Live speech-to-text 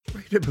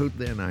Right about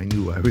then, I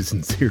knew I was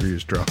in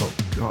serious trouble.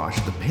 Gosh,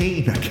 the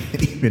pain, I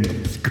can't even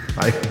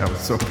describe how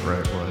sore I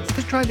was.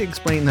 Just try to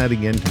explain that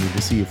again to me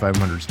to see if I'm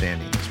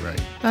understanding this right.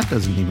 That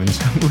doesn't even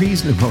sound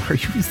reasonable. Are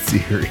you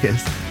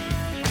serious?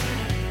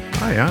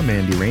 Hi, I'm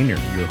Andy Rayner,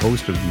 your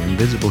host of the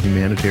Invisible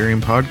Humanitarian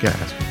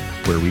Podcast,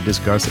 where we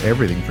discuss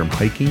everything from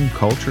hiking,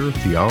 culture,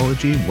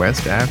 theology,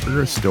 West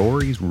Africa,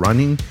 stories,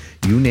 running,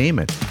 you name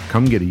it.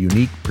 Come get a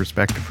unique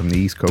perspective from the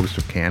East Coast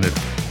of Canada.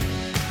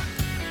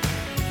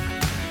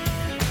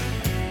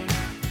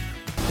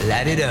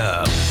 Light it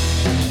up.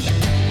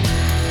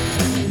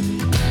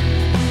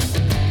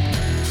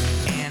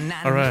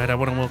 All right, I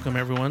want to welcome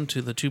everyone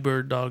to the Two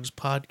Bird Dogs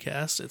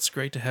podcast. It's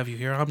great to have you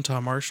here. I'm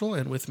Tom Marshall,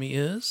 and with me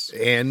is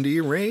Andy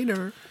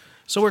Rayner.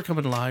 So we're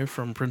coming live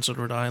from Prince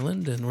Edward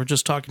Island, and we're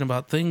just talking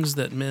about things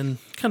that men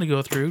kind of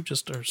go through,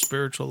 just our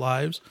spiritual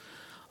lives.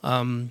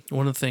 One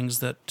of the things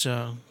that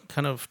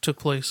kind of took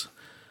place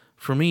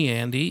for me,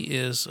 Andy,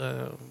 is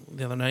the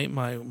other night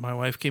my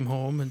wife came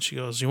home and she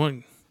goes, "You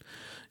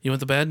want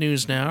the bad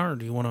news now, or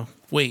do you want to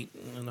wait?"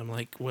 And I'm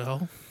like,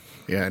 well...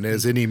 Yeah, and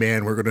as any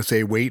man, we're going to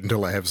say, wait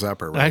until I have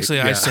supper, right? Actually,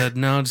 yeah. I said,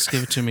 no, just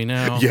give it to me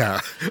now. Yeah,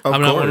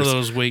 I'm not one of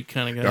those wait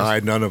kind of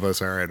guys. None of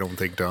us are, I don't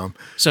think, Tom.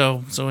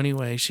 So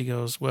anyway, she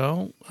goes,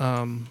 well,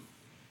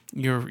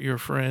 your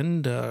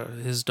friend,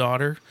 his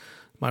daughter,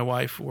 my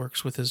wife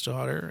works with his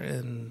daughter,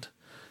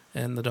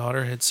 and the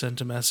daughter had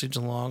sent a message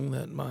along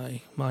that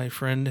my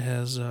friend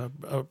has a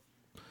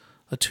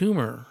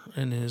tumor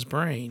in his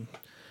brain,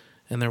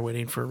 and they're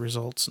waiting for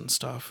results and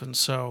stuff. And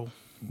so,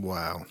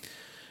 wow,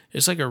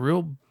 it's like a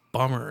real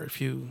bummer if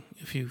you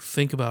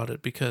think about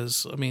it,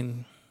 because I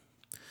mean,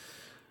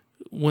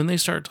 when they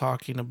start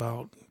talking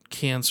about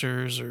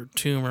cancers or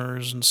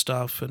tumors and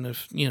stuff, and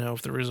if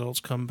the results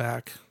come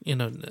back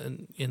in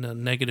a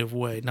negative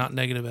way, not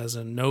negative as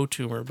in no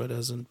tumor, but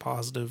as in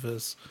positive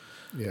as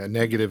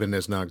negative, and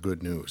as not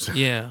good news.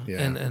 Yeah.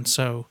 And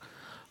so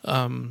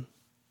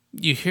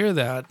you hear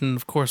that, and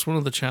of course one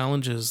of the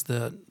challenges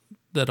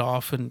that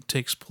often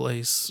takes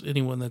place,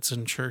 anyone that's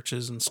in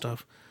churches and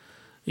stuff,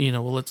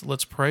 well,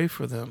 let's pray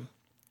for them.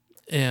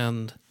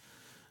 And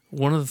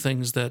one of the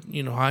things that,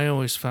 I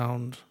always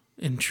found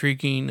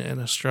intriguing and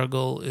a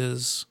struggle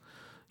is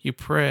you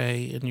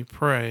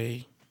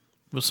pray,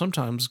 but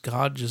sometimes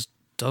God just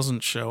doesn't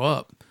show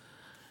up.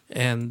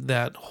 And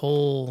that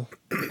whole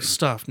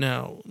stuff.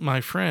 Now, my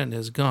friend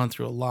has gone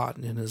through a lot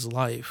in his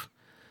life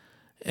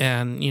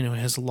and,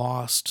 has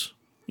lost,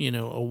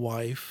 a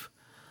wife,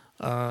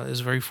 is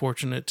very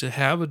fortunate to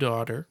have a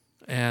daughter.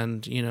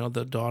 And,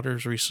 the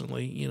daughter's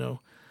recently,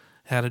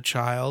 had a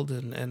child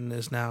and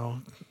has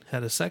now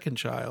had a second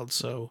child.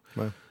 So,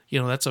 wow.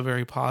 That's a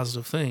very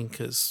positive thing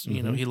because,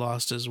 he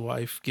lost his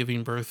wife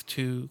giving birth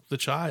to the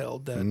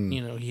child that,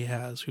 he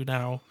has, who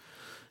now,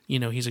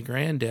 he's a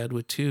granddad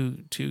with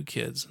two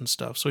kids and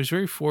stuff. So he's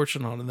very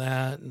fortunate on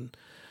that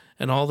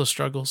and all the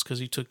struggles because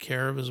he took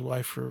care of his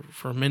wife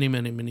for many,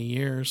 many, many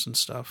years and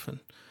stuff.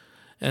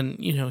 And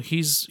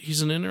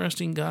he's an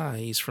interesting guy.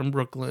 He's from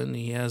Brooklyn.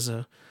 He has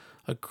a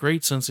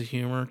great sense of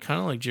humor, kind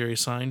of like Jerry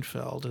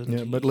Seinfeld.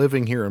 And but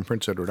living here in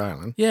Prince Edward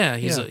Island. Yeah,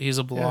 he's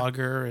a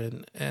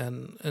blogger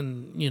and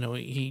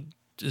he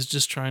is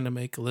just trying to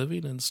make a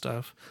living and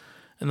stuff.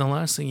 And the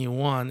last thing you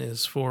want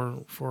is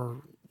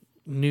for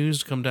news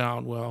to come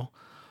down, well,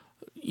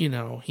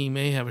 he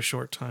may have a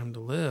short time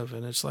to live,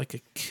 and it's like a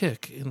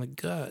kick in the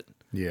gut.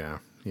 Yeah.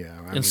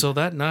 So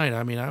that night,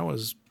 I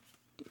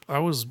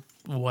was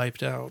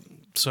wiped out.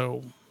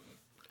 So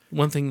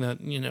one thing that,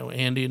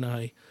 Andy and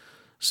I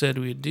said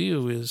we'd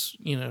do is,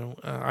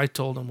 I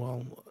told him,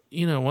 well,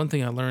 one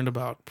thing I learned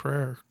about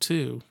prayer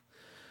too,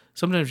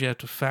 sometimes you have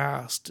to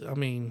fast.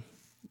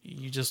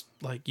 You just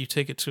you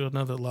take it to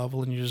another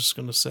level and you're just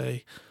going to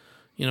say,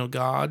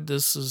 God,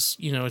 this is,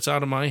 it's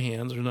out of my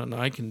hands. There's nothing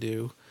I can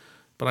do,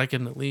 but I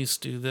can at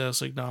least do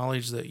this,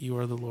 acknowledge that you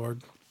are the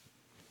Lord.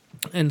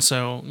 And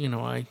so,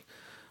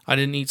 I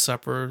didn't eat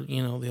supper,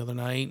 the other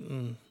night,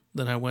 and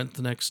then I went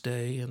the next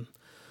day and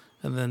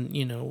then,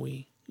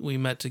 we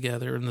met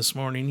together, and this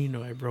morning,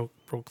 I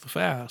broke the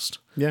fast.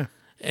 Yeah.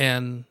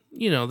 And,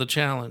 the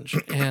challenge.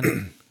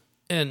 And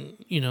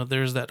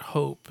there's that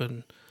hope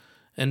and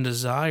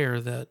desire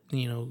that,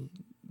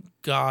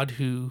 God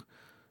who,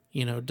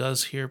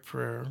 does hear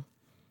prayer,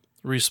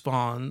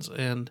 responds,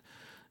 and,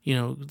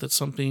 that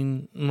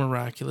something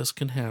miraculous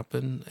can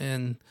happen.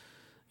 And,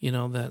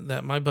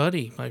 that my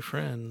buddy, my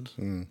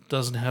friend,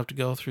 doesn't have to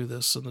go through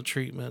this and the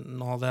treatment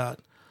and all that.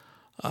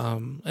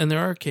 And there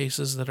are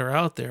cases that are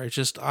out there. It's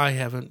just I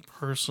haven't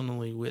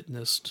personally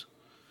witnessed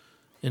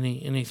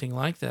anything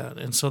like that.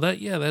 And so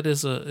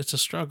it's a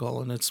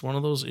struggle, and it's one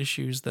of those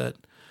issues that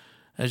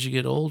as you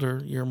get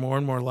older, you're more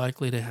and more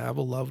likely to have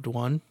a loved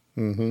one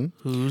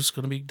who's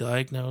going to be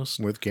diagnosed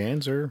with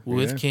cancer.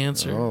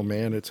 Cancer. Oh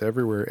man, it's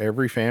everywhere.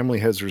 Every family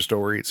has their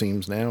story, it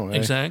seems now.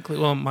 Exactly.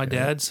 Well, my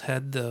dad's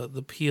had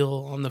the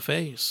peel on the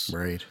face.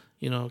 Right.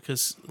 you know,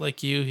 because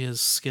like you,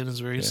 his skin is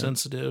very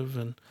sensitive,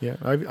 and Yeah,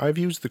 I've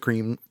used the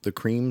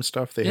cream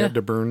stuff. They Yeah. had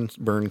to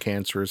burn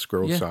cancerous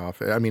growths Yeah.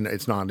 off. I mean,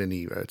 it's not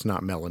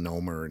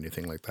melanoma or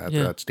anything like that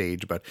Yeah. that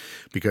stage, but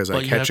because But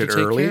I you catch have it to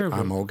take early, care of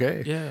I'm it.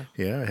 okay. Yeah.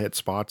 Yeah, I had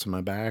spots on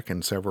my back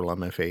and several on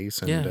my face.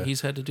 And, Yeah,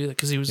 he's had to do that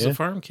because he was a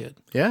farm kid,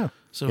 yeah,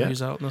 so yeah.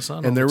 he's out in the sun.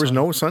 all And there the was time.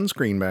 no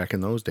sunscreen back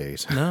in those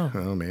days. No.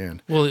 Oh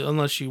man. Well,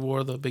 unless you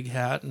wore the big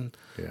hat, and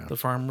Yeah. the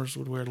farmers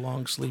would wear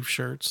long sleeve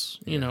shirts,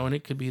 you know, and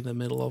it could be the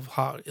middle of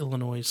hot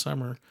Illinois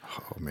summer,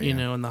 Oh man. you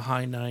know, in the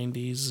high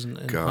 90s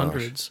and Gosh.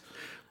 hundreds,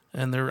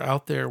 and they're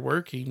out there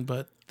working,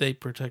 but they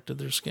protected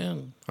their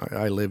skin.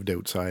 I lived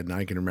outside, and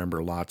I can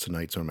remember lots of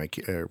nights when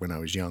I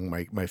was young.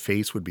 My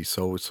face would be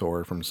so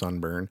sore from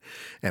sunburn,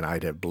 and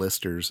I'd have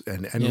blisters,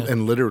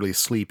 and literally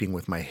sleeping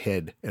with my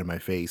head and my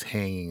face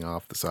hanging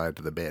off the side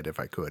of the bed if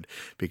I could,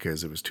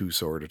 because it was too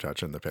sore to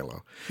touch on the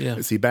pillow.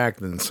 Yeah. See, back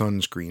then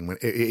sunscreen, when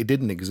it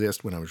didn't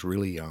exist when I was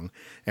really young,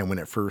 and when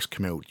it first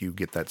came out, you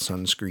get that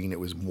sunscreen.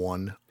 It was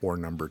 1 or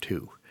number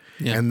 2.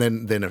 Yeah. And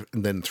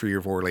then 3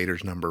 or 4 later,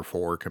 number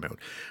 4 come out.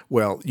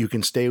 Well, you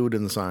can stay out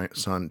in the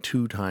sun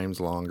 2 times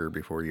longer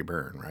before you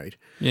burn, right?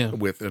 Yeah.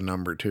 With a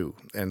number 2.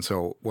 And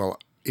so, well,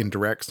 in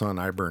direct sun,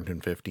 I burned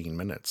in 15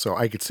 minutes. So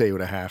I could stay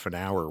out a half an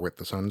hour with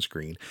the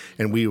sunscreen,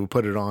 and we would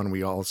put it on, and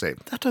we all say,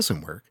 that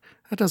doesn't work.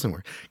 That doesn't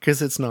work,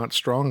 because it's not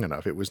strong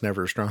enough. It was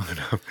never strong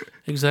enough.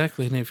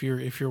 Exactly. And if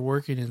you're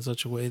working in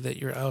such a way that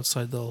you're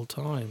outside the whole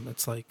time,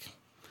 it's like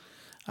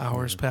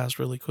hours pass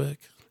really quick.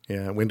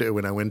 Yeah,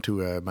 when I went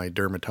to my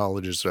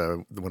dermatologist,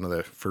 one of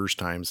the first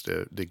times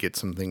to get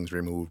some things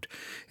removed,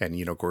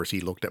 and of course he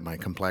looked at my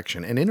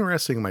complexion. And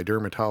interesting, my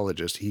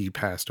dermatologist, he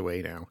passed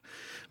away now,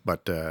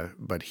 but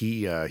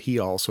he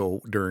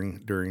also during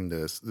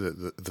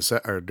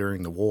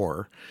the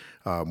war,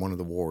 one of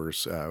the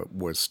wars,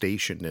 was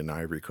stationed in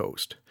Ivory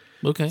Coast.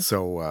 Okay.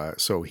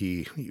 So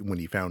he when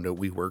he found out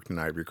we worked in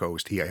Ivory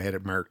Coast, he had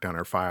it marked on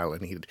our file,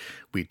 and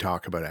we'd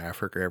talk about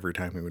Africa every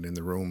time we went in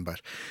the room.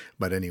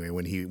 But anyway,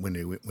 when he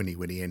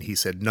went in, he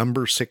said,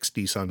 number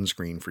 60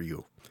 sunscreen for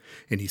you,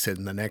 and he said,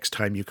 and the next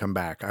time you come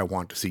back, I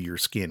want to see your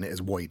skin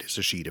as white as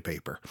a sheet of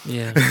paper.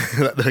 Yeah.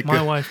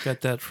 My wife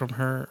got that from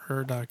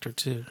her doctor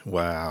too.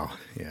 Wow.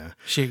 Yeah.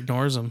 She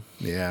ignores them.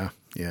 Yeah.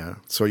 Yeah.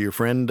 So your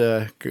friend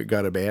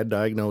got a bad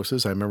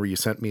diagnosis. I remember you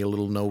sent me a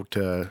little note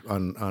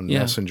on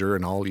Messenger,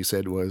 and all you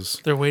said was,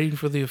 they're waiting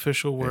for the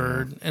official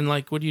word. And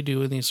like, what do you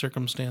do in these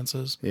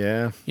circumstances?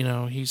 yeah.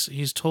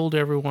 He's told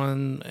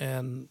everyone,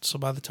 and so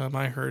by the time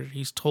I heard it,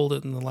 he's told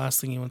it, and the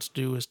last thing he wants to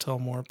do is tell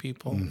more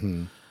people.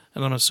 Mm-hmm.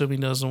 And I'm assuming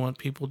he doesn't want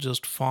people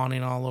just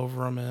fawning all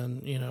over him,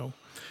 and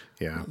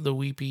Yeah. the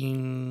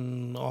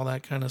weeping, all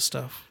that kind of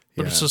stuff.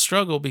 But it's Yeah. a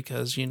struggle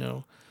because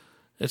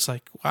it's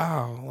like,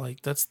 wow,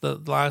 like that's the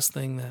last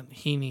thing that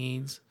he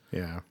needs.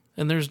 Yeah.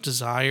 And there's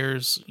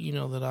desires,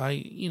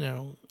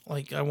 that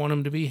like I want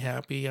him to be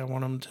happy. I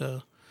want him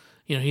to,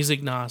 he's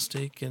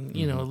agnostic, and,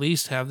 at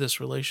least have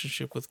this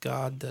relationship with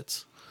God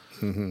that's,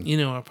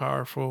 a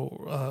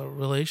powerful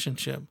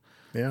relationship.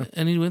 Yeah.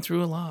 And he went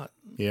through a lot.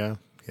 Yeah.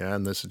 Yeah.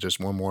 And this is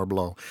just one more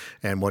blow.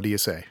 And what do you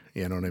say?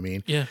 You know what I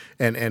mean? Yeah.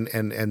 And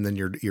then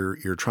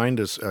you're trying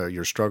to,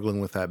 you're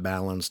struggling with that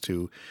balance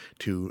to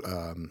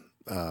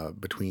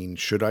between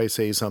should I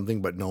say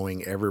something, but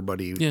knowing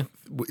everybody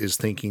is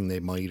thinking they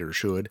might or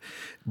should,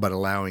 but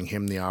allowing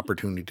him the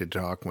opportunity to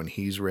talk when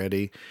he's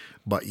ready.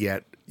 But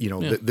yet,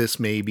 this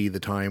may be the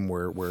time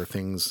where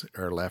things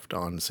are left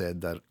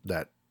unsaid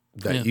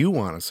that you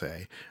want to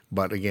say.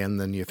 But again,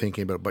 then you're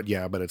thinking about,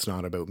 but it's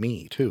not about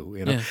me too,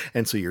 Yeah.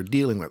 And so you're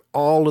dealing with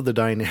all of the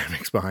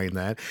dynamics behind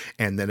that.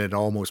 And then it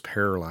almost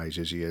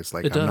paralyzes you. It's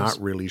like, I'm not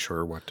really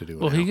sure what to do.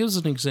 Well, now. he gives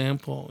an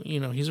example.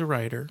 He's a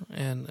writer,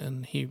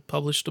 and he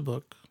published a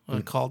book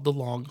called The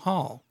Long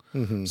Haul.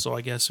 Mm-hmm. So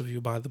I guess if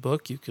you buy the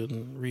book, you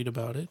can read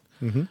about it.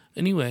 Mm-hmm.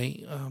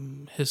 Anyway,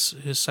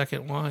 his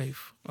second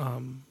wife,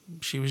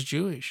 she was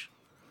Jewish,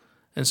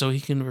 and so he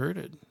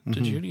converted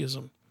to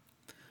Judaism.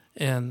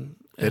 And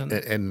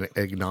an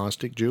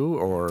agnostic Jew,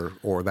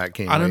 or that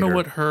came I don't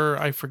later? know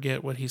I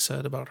forget what he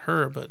said about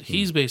her, but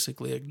he's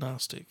basically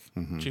agnostic,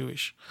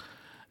 Jewish.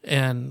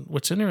 And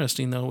what's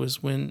interesting though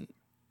is when,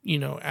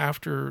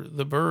 after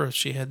the birth,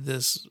 she had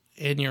this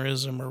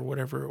aneurysm or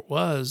whatever it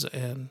was,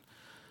 and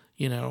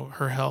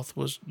her health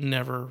was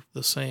never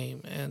the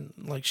same, and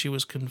like she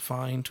was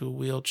confined to a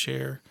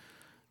wheelchair,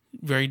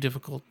 very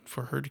difficult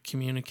for her to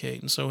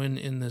communicate. And so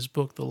in this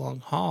book, The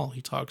Long Haul,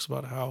 he talks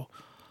about how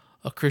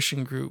a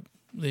Christian group,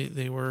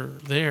 they were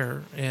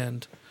there,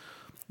 and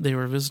they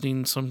were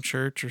visiting some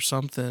church or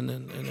something,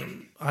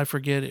 and I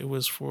forget, it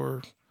was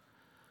for,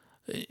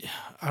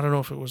 I don't know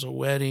if it was a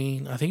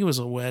wedding. I think it was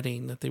a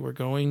wedding that they were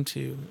going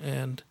to,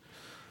 and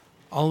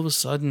all of a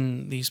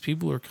sudden these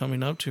people were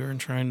coming up to her and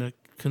trying to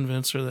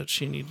convince her that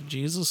she needed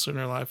Jesus in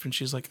her life, and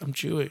she's like, I'm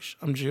Jewish.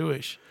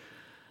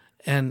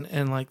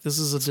 And like, this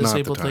is a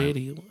disabled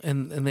lady,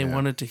 and they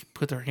wanted to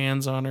put their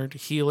hands on her to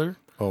heal her.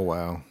 Oh,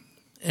 wow.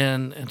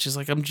 And she's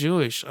like, I'm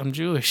Jewish.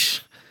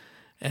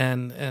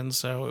 And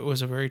so it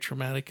was a very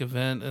traumatic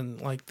event,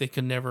 and like they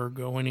could never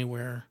go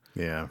anywhere.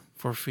 Yeah.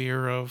 for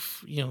fear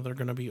of, they're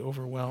going to be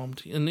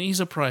overwhelmed. And he's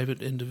a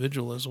private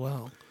individual as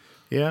well.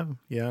 Yeah.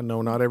 Yeah.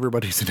 No, not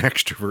everybody's an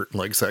extrovert and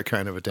likes that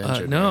kind of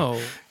attention. No.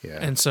 Right? Yeah.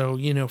 And so,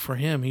 for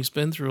him, he's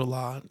been through a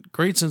lot.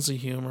 Great sense of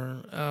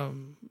humor.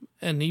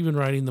 And even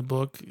writing the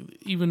book,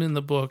 even in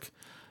the book,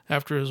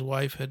 after his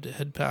wife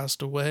had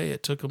passed away,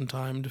 it took him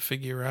time to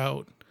figure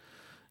out,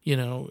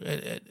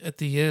 at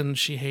the end,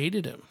 she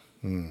hated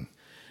him.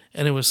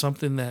 And it was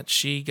something that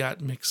she got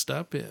mixed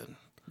up in.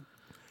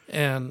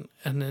 And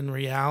in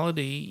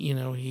reality,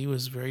 he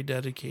was very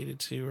dedicated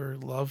to her,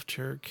 loved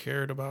her,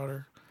 cared about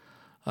her.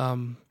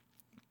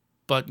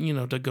 But,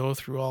 to go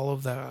through all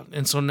of that.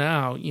 And so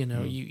now,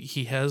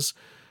 he has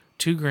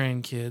 2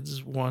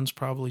 grandkids. One's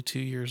probably 2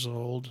 years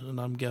old, and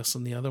I'm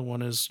guessing the other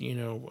one is,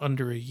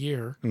 under a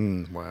year.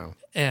 Wow.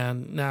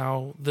 And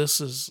now this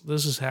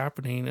is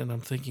happening, and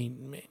I'm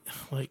thinking, man,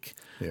 like,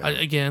 Yeah.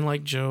 again,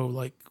 like Joe,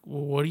 like,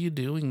 well, what are you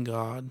doing,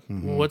 God?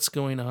 What's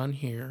going on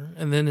here?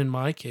 And then in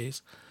my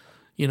case,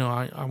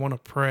 I want to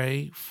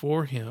pray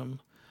for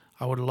him.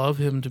 I would love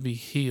him to be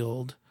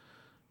healed.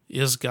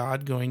 Is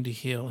God going to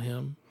heal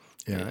him?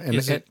 Yeah,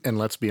 and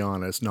let's be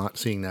honest, not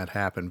seeing that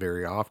happen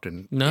very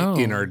often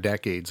in our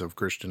decades of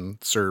Christian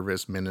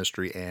service,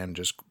 ministry, and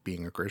just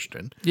being a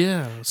Christian.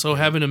 Yeah, so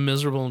having a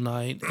miserable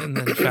night and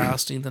then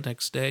fasting the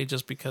next day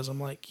just because I'm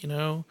like,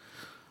 I'm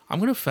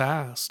going to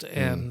fast.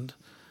 And,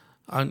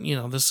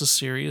 this is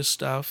serious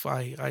stuff.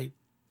 I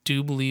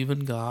do believe in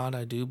God.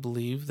 I do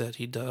believe that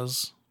he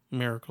does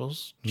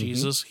miracles.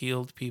 Jesus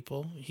healed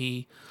people.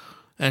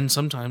 And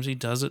sometimes he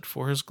does it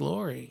for his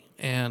glory.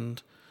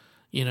 And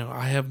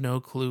I have no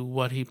clue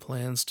what he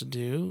plans to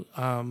do.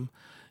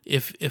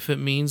 If it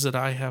means that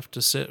I have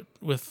to sit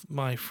with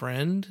my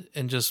friend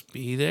and just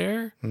be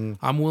there,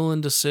 I'm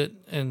willing to sit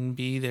and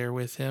be there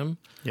with him.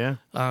 Yeah.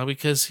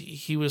 Because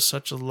he was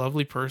such a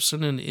lovely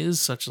person and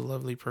is such a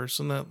lovely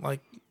person that,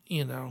 like,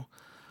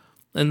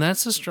 and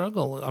that's a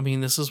struggle. I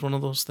mean, this is one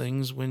of those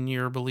things when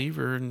you're a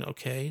believer and,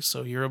 okay,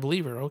 so you're a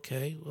believer.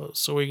 Okay, well,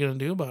 so what are you going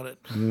to do about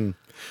it?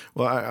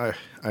 Well,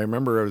 I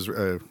remember I was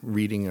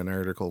reading an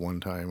article one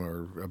time,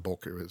 or a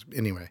book. It was,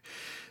 anyway,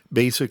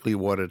 basically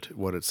what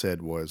it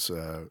said was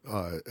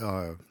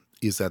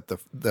is that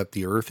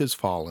the earth is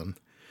fallen,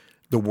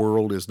 the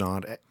world is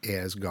not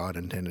as God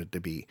intended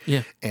to be.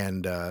 Yeah.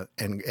 And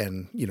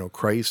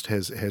Christ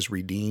has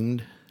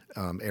redeemed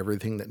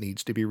everything that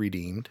needs to be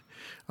redeemed.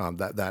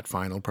 That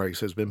final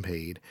price has been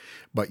paid,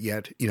 but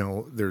yet,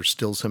 there's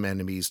still some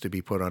enemies to be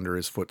put under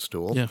his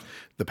footstool. Yeah.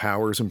 The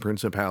powers and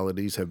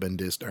principalities have been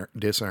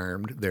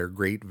disarmed. Their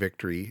great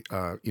victory,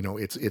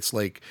 it's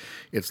like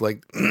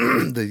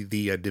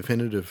the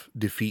definitive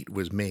defeat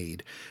was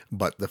made,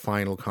 but the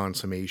final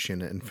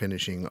consummation and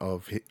finishing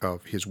of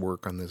his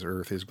work on this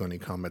earth is going to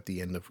come at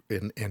the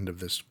end of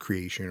this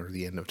creation, or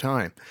the end of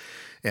time.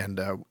 And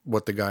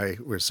what the guy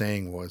was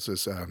saying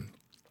was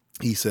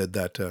he said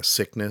that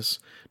sickness,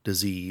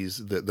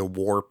 disease, the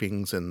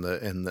warpings and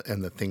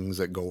the things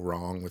that go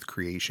wrong with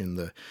creation,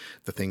 the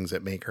things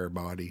that make our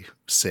body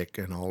sick,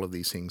 and all of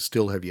these things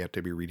still have yet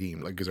to be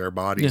redeemed. Like, because our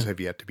bodies have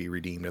yet to be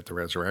redeemed at the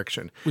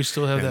resurrection. We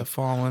still have that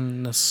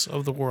fallenness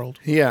of the world.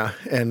 Yeah,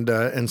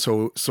 and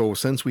so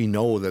since we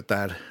know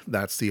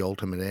that's the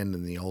ultimate end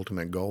and the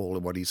ultimate goal,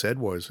 what he said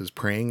is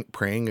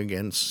praying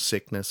against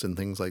sickness and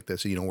things like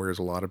this. Whereas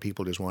a lot of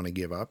people just want to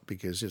give up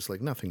because it's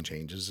like nothing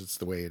changes. It's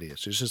the way it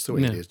is. It's just the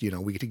way it is.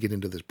 We get to get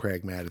into this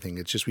pragmatic thing.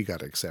 It's just we got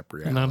to accept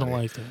reality. And I don't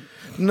like that.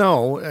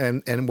 No,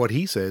 and what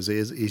he says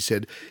is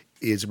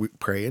we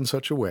pray in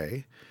such a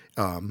way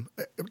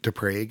to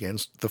pray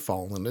against the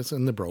fallenness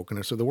and the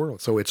brokenness of the world.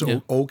 So it's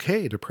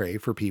okay to pray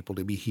for people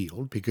to be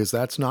healed, because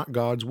that's not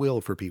God's will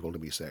for people to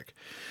be sick.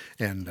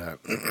 And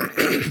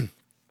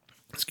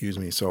excuse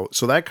me. So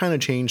that kind of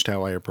changed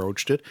how I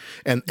approached it.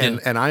 And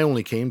I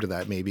only came to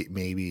that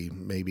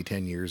maybe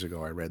 10 years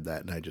ago. I read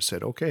that and I just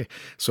said, okay.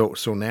 So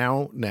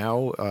now,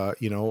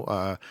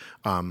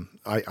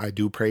 I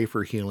do pray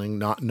for healing,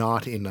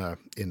 not in a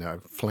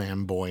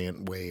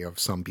flamboyant way of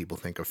some people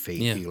think of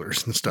faith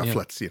healers and stuff.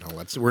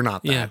 We're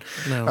not that.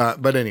 No.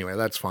 But anyway,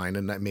 that's fine.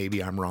 And that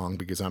maybe I'm wrong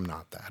because I'm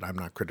not that. I'm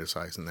not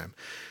criticizing them.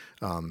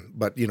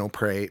 But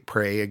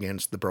pray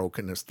against the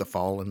brokenness, the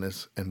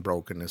fallenness and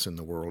brokenness in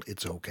the world.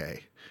 It's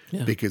okay,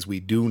 because we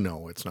do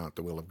know it's not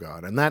the will of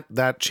God, and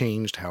that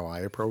changed how I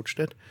approached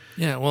it.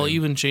 Yeah, well,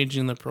 even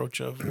changing the approach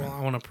of, I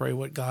want to pray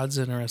what God's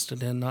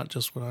interested in, not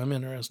just what I'm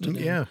interested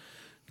in.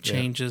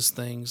 Changes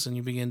things, and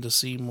you begin to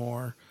see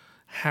more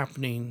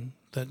happening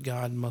that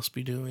God must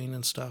be doing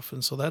and stuff,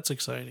 and so that's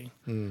exciting.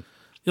 The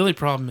only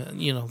problem,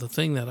 the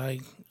thing that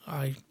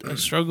I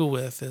struggle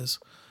with is,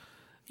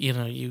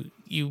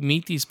 you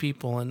meet these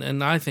people,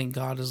 and I think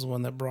God is the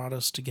one that brought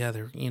us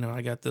together.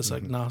 I got this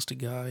agnostic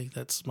guy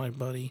that's my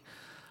buddy.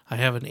 I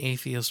have an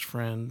atheist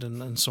friend,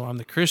 and so I'm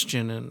the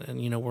Christian,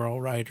 and we're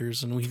all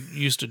writers, and we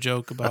used to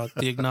joke about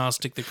the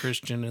agnostic, the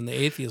Christian, and the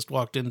atheist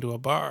walked into a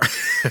bar.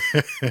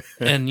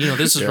 And,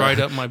 this is right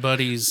up my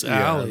buddy's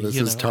alley. This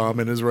is Tom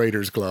and his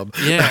Writers Club.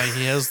 Yeah,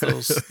 he has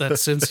that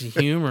sense of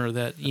humor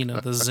that,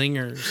 the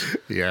zingers.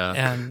 Yeah.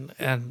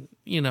 And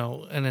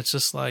and it's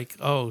just like,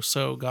 oh,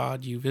 so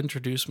God, you've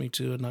introduced me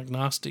to an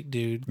agnostic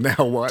dude Now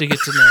what? to get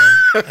to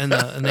know, and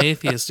an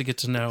atheist to get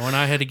to know, and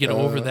I had to get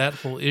over that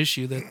whole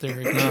issue that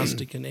they're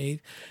agnostic and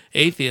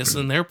atheists,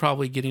 and they're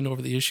probably getting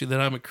over the issue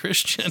that I'm a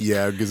Christian.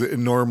 Yeah, because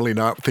normally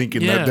not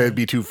thinking Yeah. that that'd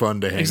be too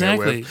fun to hang out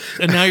Exactly. with.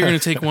 And now you're going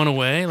to take one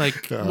away.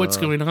 Like, what's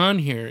going on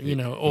here?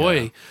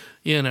 Oi.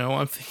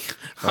 I'm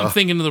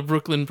thinking of the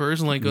Brooklyn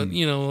person, like,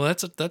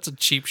 that's a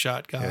cheap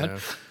shot, God.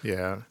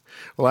 Yeah.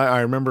 Well, I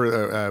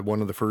remember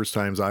one of the first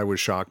times I was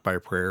shocked by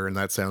prayer, and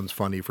that sounds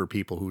funny for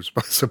people who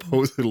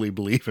supposedly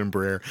believe in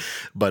prayer,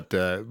 but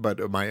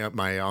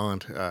my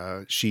aunt,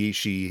 she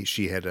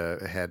had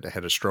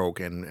a stroke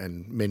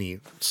and many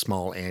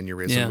small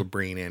aneurysms,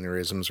 brain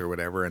aneurysms or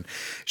whatever, and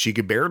she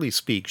could barely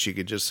speak. She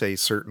could just say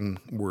certain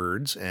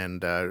words,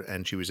 and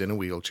she was in a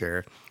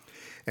wheelchair.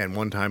 And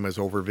one time I was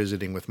over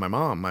visiting with my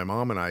mom. My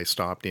mom and I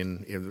stopped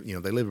in,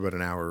 they live about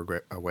an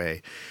hour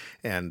away,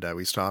 and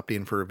we stopped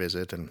in for a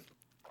visit, and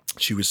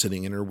she was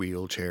sitting in her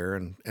wheelchair,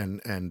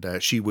 and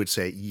she would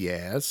say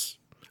yes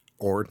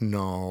or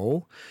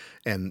no,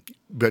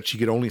 but she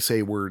could only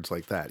say words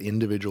like that,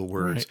 individual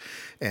words.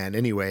 Right. And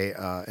anyway,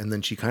 and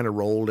then she kind of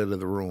rolled out of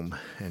the room,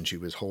 and she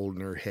was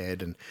holding her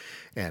head,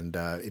 and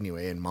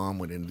Mom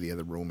went into the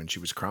other room, and she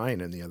was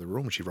crying in the other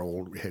room. She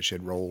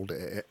had rolled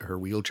her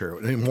wheelchair,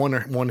 and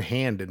one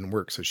hand didn't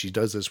work, so she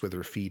does this with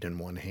her feet in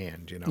one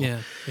hand,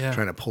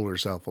 trying to pull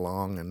herself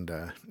along, and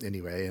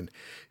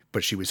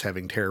but she was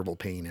having terrible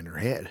pain in her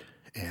head.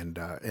 And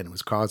it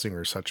was causing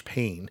her such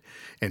pain,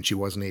 and she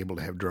wasn't able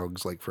to have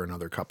drugs like for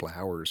another couple of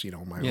hours,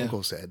 my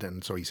uncle said.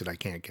 And so he said, I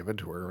can't give it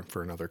to her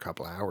for another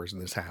couple of hours.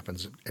 And this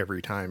happens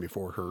every time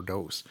before her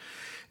dose.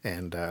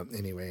 And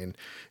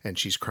and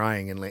she's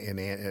crying,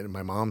 and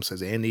my mom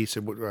says, Andy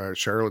said,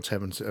 Charlotte's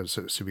having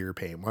severe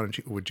pain.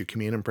 Would you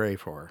come in and pray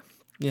for her?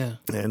 Yeah.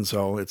 And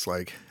so it's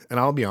like,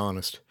 and I'll be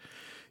honest,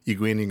 you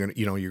go in,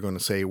 you're going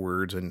to say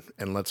words, and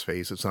let's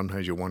face it,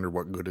 sometimes you wonder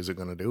what good is it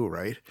going to do,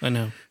 right? I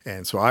know.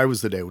 And so I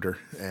was the doubter,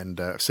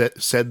 and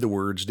said the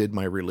words, did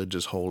my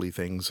religious holy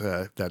things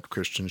that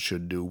Christians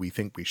should do, we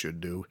think we should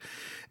do.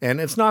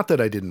 And it's not that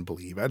I didn't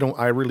believe.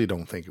 I really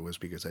don't think it was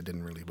because I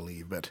didn't really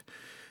believe.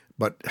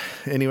 But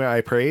anyway,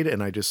 I prayed,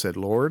 and I just said,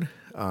 Lord,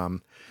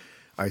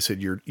 I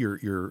said,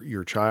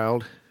 your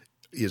child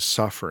is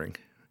suffering.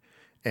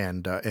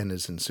 And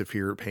is in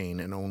severe pain,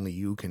 and only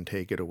you can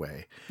take it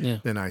away. Yeah.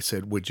 Then I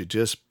said, would you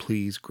just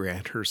please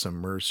grant her some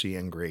mercy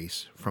and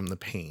grace from the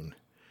pain,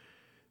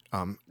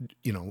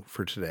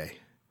 for today.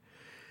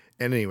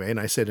 And anyway,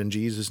 and I said, in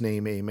Jesus'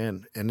 name,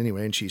 amen. And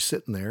anyway, and she's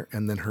sitting there,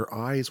 and then her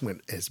eyes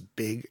went as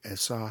big as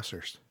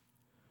saucers.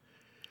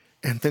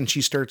 And then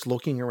she starts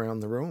looking around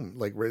the room,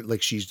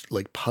 like she's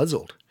like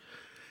puzzled.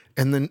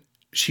 And then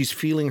she's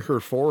feeling her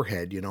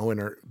forehead,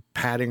 and her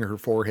patting her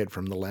forehead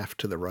from the left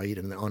to the right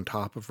and on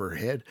top of her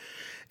head.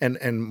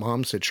 And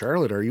Mom said,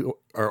 Charlotte, are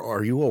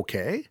you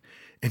okay?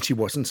 And she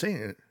wasn't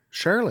saying it.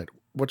 Charlotte,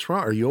 what's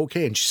wrong? Are you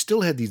okay? And she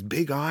still had these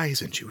big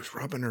eyes, and she was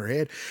rubbing her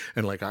head.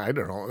 And I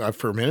don't know,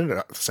 for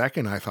a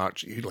second, I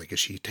thought, is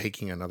she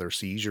taking another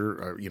seizure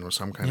or,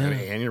 some kind of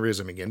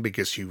aneurysm again?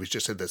 Because she was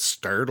just at this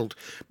startled,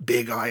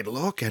 big-eyed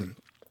look and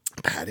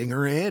patting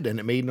her head, and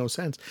it made no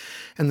sense.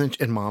 And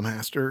then Mom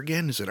asked her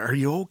again, and said, are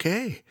you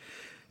okay?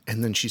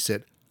 And then she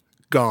said,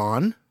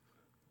 gone.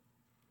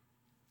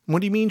 What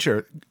do you mean,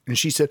 Charlotte? And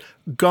she said,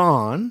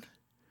 gone.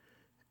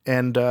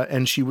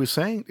 And she was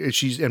saying,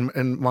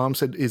 and Mom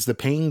said, is the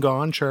pain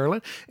gone,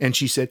 Charlotte? And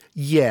she said,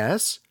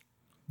 yes,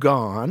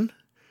 gone.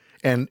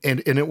 And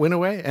it went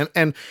away.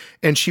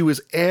 And she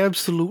was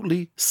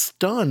absolutely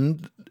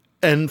stunned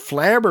and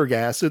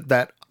flabbergasted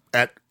that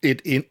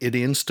it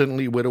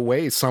instantly went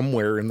away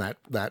somewhere in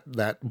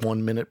that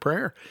 1 minute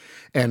prayer.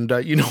 And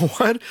you know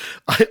what?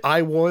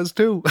 I was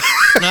too.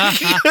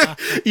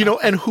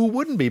 And who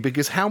wouldn't be?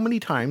 Because how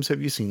many times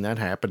have you seen that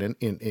happen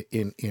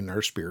in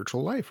our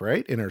spiritual life,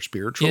 right? In our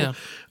spiritual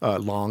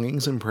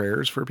longings and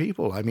prayers for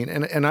people. I mean,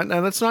 and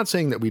that's not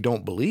saying that we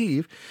don't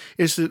believe.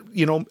 It's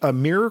that,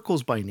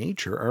 miracles by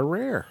nature are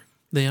rare.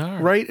 They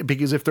are. Right?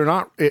 Because if they're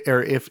not,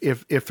 or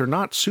if they're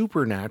not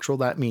supernatural,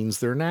 that means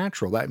they're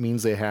natural. That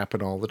means they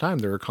happen all the time.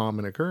 They're a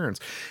common occurrence.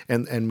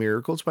 And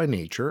miracles by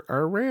nature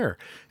are rare.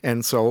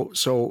 And so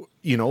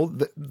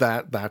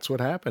that's what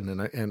happened.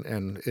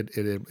 And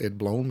it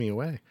blown me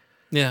away.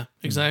 Yeah,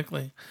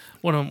 exactly.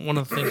 One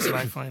of the things that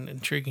I find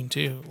intriguing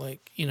too,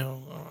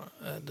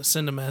 to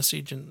send a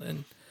message,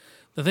 and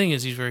the thing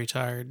is, he's very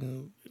tired,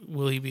 and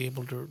will he be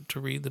able to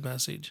read the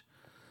message?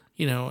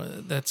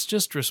 That's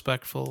just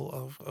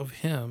respectful of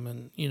him,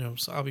 and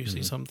it's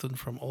obviously something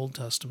from Old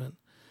Testament,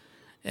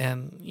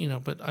 and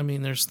but I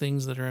mean, there's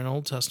things that are in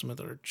Old Testament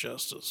that are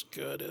just as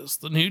good as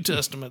the New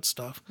Testament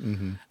stuff,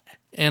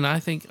 and I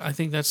think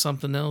that's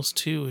something else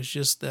too. Is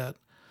just that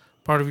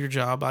part of your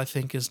job, I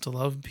think, is to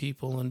love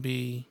people and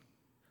be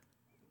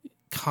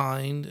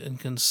kind and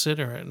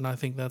considerate, and I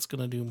think that's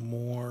going to do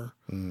more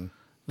than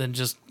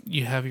just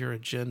you have your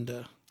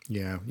agenda.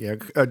 Yeah.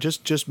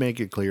 Just make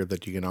it clear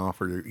that you can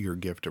offer your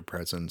gift of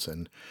presence,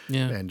 and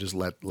just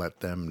let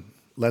them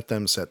let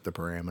them set the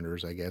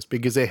parameters, I guess,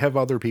 because they have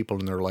other people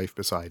in their life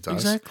besides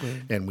us.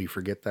 Exactly. And we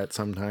forget that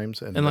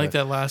sometimes. And like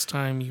that last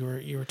time you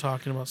were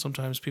talking about,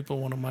 sometimes people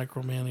want to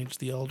micromanage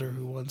the elder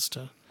who wants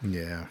to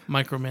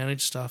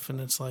micromanage stuff, and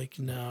it's like,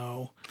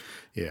 no.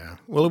 Yeah.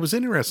 Well, it was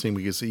interesting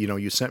because,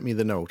 you sent me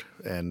the note,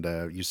 and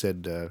you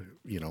said,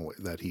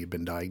 that he had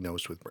been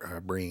diagnosed with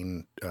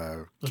brain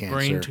cancer.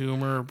 Brain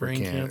tumor or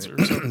brain cancer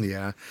or something.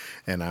 Yeah.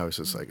 And I was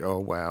just like, oh,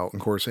 wow. Of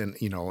course, and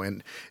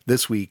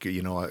this week, we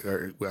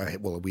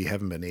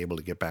haven't been able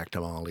to get back to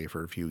Molly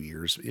for a few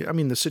years. I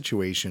mean, the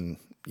situation,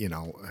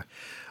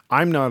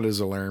 I'm not as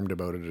alarmed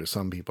about it as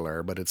some people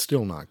are, but it's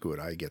still not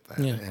good. I get that.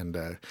 Yeah.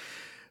 And,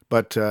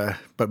 But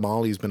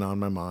Molly's been on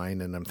my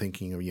mind, and I'm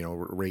thinking of,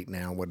 right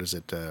now, what is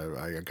it?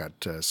 I got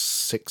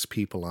 6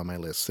 people on my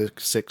list,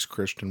 six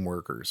Christian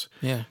workers.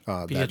 Yeah,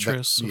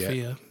 Beatrice,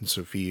 Sophia. Yeah,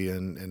 Sophia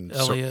and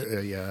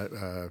Elliot.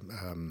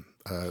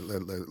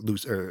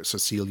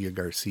 Cecilia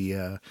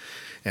Garcia,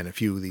 and a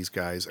few of these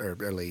guys are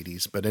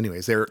ladies. But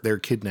anyways, they're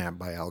kidnapped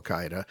by Al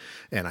Qaeda,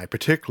 and I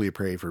particularly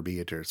pray for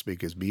Beatrice,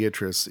 because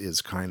Beatrice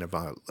is kind of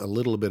a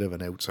little bit of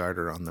an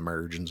outsider on the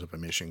margins of a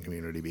mission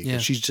community,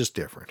 because she's just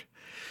different.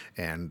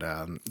 And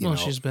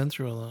she's been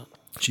through a lot.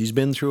 She's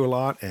been through a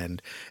lot,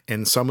 and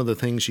some of the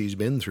things she's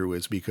been through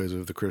is because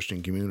of the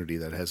Christian community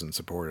that hasn't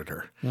supported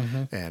her.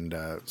 Mm-hmm. And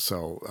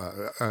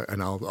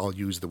and I'll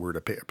use the word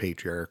a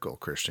patriarchal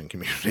Christian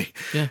community.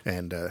 Yeah.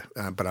 And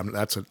but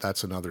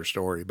that's another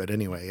story. But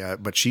anyway,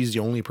 but she's the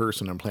only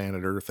person on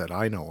planet Earth that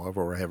I know of,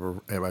 or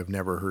I've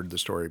never heard the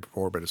story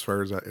before. But as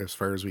far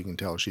as we can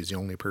tell, she's the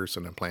only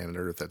person on planet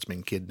Earth that's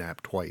been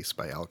kidnapped twice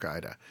by Al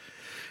Qaeda.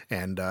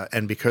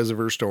 And because of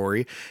her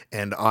story,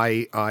 and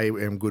I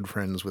am good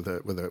friends with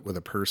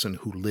a person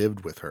who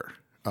lived with her,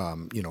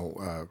 and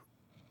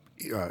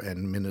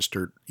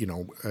ministered,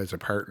 as a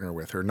partner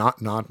with her,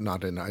 not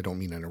in, I don't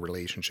mean in a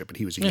relationship, but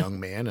he was a young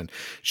man, and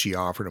she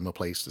offered him a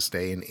place to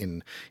stay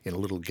in a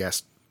little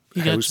guest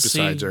house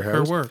besides her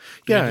house. Work.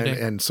 Yeah,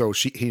 and so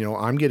she,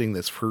 I'm getting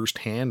this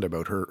firsthand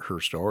about her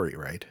story,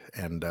 right?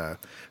 And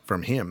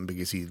from him,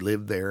 because he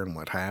lived there and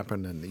what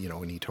happened, and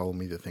and he told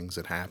me the things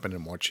that happened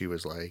and what she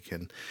was like,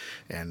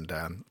 and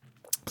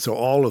so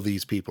all of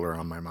these people are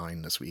on my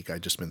mind this week.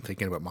 I've just been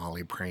thinking about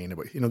Molly, praying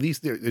about,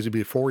 there's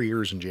been 4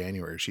 years in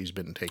January she's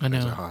been taken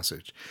as a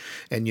hostage.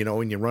 And,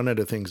 when you run out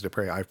of things to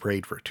pray, I've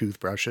prayed for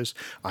toothbrushes.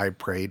 I've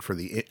prayed for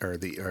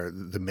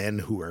the men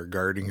who are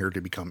guarding her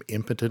to become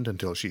impotent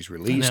until she's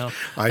released.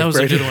 That was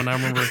a good one, I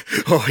remember.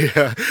 Oh,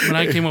 yeah. When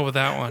I came up with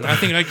that one. I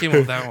think I came up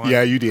with that one.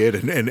 Yeah, you did.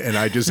 And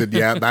I just said,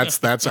 yeah,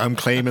 that's I'm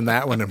claiming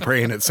that one and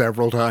praying it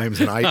several times.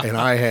 And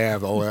I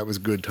have. Oh, that was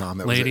good, Tom.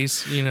 That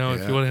Ladies, if you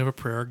want to have a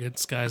prayer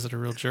against guys that are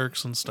real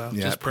jerks and stuff,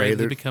 just pray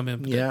they become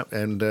impotent. Yeah,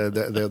 and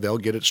they'll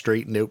get it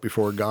straightened out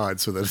before God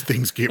so that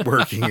things get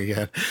working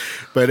again.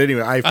 But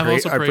anyway, I've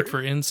also prayed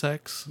for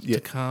insects to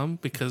come,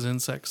 because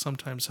insects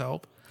sometimes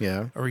help.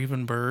 Yeah, or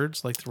even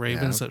birds, like the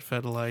ravens that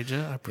fed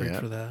Elijah. I prayed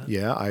for that.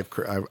 Yeah,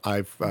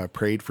 I've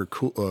prayed for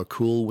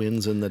cool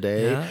winds in the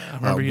day, I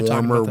remember you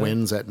talking warmer about that.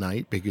 winds at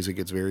night, because it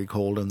gets very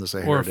cold in the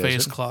Sahara Or a Desert.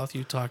 face cloth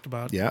you talked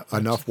about. Yeah,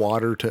 enough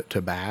water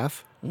to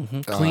bath.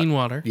 Mm-hmm. Clean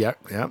water. Yeah.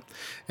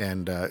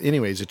 And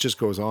anyways, it just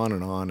goes on.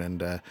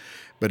 And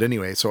but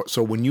anyway,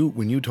 so when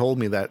you told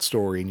me that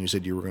story and you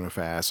said you were going to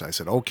fast, I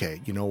said, okay,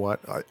 you know what,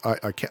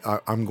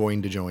 I'm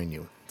going to join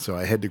you. So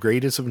I had the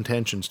greatest of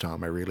intentions,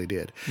 Tom. I really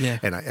did. Yeah.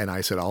 And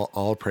I said,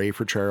 I'll pray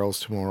for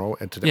Charles tomorrow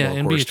and today. Yeah,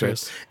 and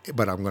Beatrice.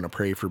 But I'm going to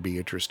pray for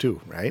Beatrice too,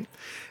 right?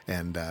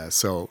 And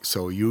so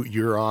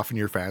you're off in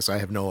your fast. I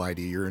have no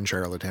idea. You're in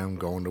Charlottetown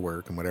going to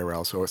work and whatever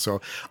else.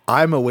 So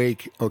I'm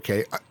awake.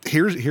 Okay.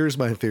 Here's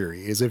my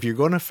theory: is if you're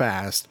going to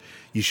fast,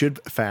 you should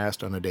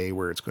fast on a day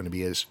where it's going to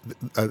be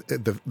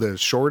the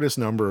shortest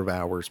number of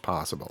hours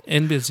possible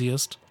and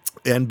busiest.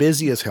 And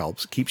busiest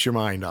helps, keeps your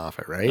mind off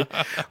it, right?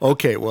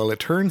 Okay, well, it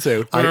turns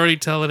out we're already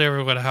telling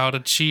everyone how to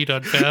cheat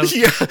on fast.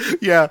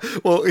 Yeah.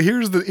 Well,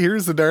 here's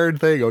the darn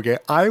thing. Okay,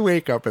 I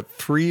wake up at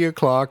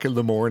 3:00 in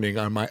the morning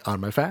on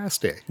my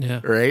fast day.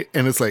 Yeah. Right,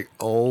 and it's like,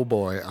 oh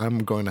boy, I'm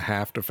going to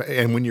have to.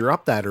 And when you're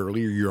up that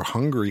early, you're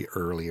hungry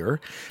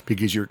earlier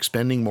because you're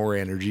expending more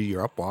energy.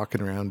 You're up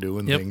walking around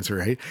doing things,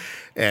 right?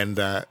 And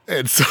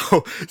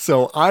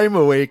so I'm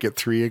awake at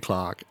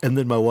 3:00, and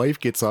then my wife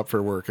gets up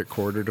for work at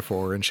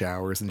 3:45 and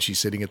showers, and she's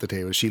sitting at the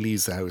table. She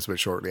leaves the house, but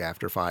shortly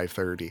after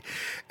 5:30.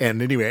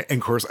 And anyway, and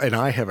of course, and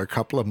I have a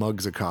couple of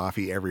mugs of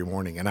coffee every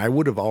morning, and I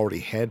would have already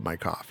had my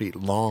coffee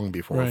long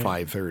before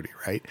 5:30,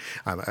 right?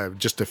 I'm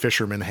just a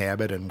fisherman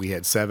habit, and we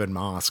had 7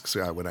 mosques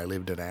when I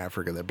lived in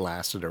Africa that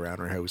blasted around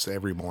our house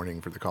every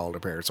morning for the call to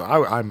prayer. So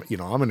I'm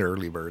an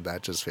early bird.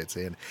 That just fits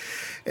in.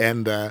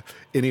 And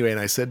anyway, and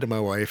I said to my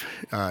wife,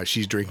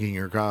 she's drinking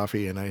her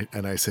coffee, and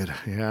I said,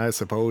 yeah, I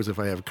suppose if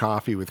I have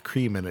coffee with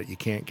cream in it, you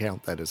can't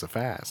count that as a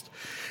fast.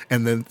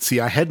 And then then see,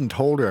 I hadn't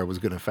told her I was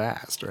going to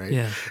fast, right?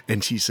 Yeah.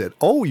 And she said,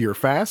 "Oh, you're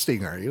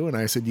fasting, are you?" And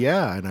I said,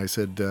 "Yeah." And I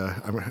said,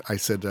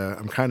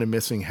 "I'm kind of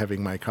missing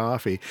having my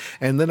coffee."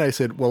 And then I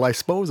said, "Well, I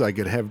suppose I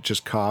could have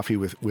just coffee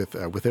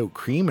without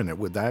cream in it.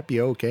 Would that be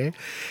okay?"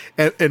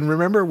 And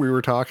remember, we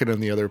were talking on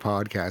the other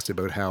podcast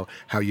about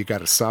how you got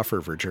to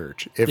suffer for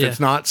church. If Yeah. it's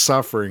not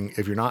suffering,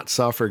 if you're not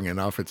suffering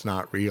enough, it's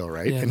not real,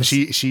 right? Yeah, and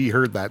she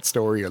heard that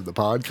story of the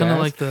podcast. Kind of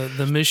like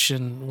the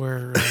Mission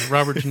where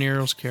Robert De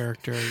Niro's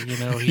character,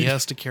 he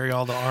has to carry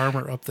all the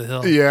armor up the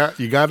hill. Yeah,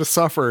 you got to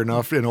suffer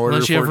enough in order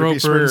Unless you for have it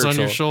to be rope burns spiritual.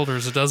 on your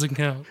shoulders, it doesn't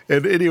count.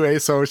 And anyway,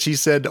 so she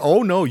said,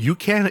 "Oh no, you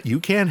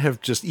can't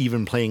have just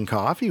even plain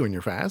coffee when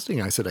you're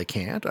fasting." I said, "I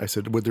can't." I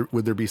said,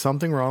 "Would there be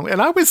something wrong?"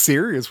 And I was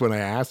serious when I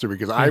asked her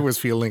because I was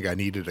feeling I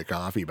needed a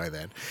coffee by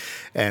then.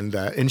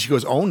 And she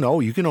goes, "Oh no,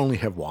 you can only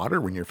have water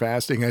when you're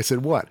fasting." I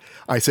said, "What?"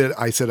 I said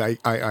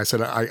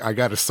I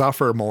got to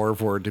suffer more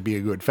for it to be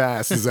a good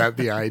fast. Is that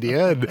the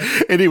idea? And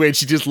anyway,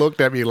 she just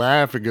looked at me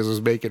laughing because I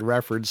was making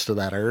reference to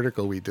that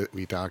article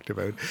we talked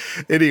about.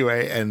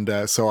 Anyway,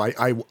 and so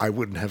I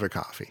wouldn't have a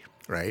coffee.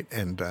 Right.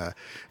 And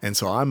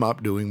so I'm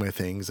up doing my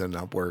things and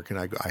up work, and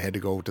I had to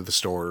go to the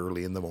store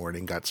early in the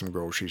morning, got some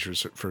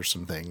groceries for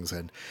some things.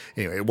 And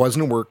anyway, it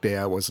wasn't a work day.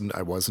 I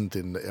wasn't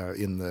in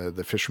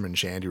the fisherman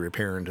shanty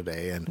repairing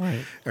today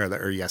Right.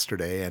 or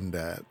yesterday. And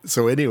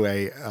so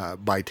anyway,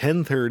 by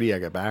 10:30, I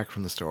got back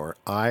from the store.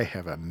 I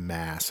have a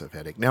massive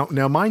headache.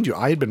 Now, mind you,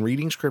 I had been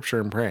reading scripture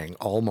and praying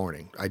all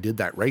morning. I did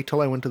that right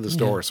till I went to the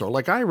store. Yeah. So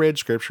like I read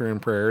scripture and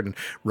prayed and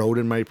wrote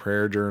in my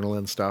prayer journal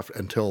and stuff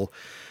until,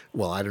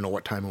 well, I don't know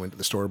what time I went to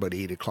the store, about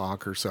 8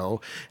 o'clock or so.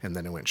 And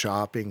then I went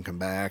shopping, come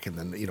back. And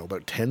then,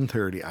 about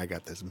 10:30, I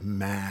got this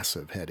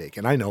massive headache.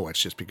 And I know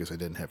it's just because I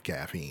didn't have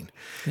caffeine.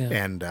 Yeah.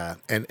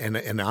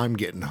 And I'm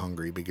getting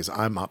hungry because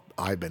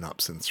I've been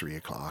up since 3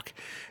 o'clock.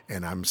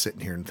 And I'm sitting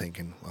here and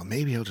thinking, well,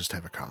 maybe I'll just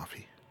have a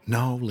coffee.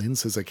 No, Lynn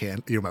says I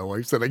can't. My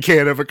wife said I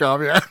can't have a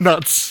coffee. I'm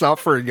not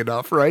suffering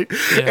enough, right?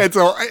 Yeah. And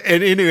so,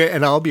 and anyway,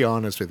 and I'll be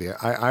honest with you,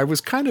 I was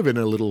kind of in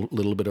a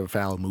little bit of a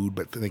foul mood,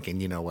 but thinking,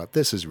 you know what,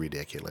 this is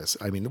ridiculous.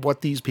 I mean,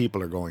 what these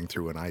people are going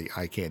through, and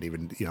I can't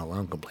even,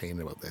 I'm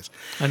complaining about this.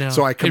 I know.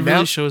 So I come it really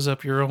down. shows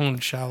up your own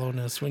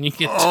shallowness when you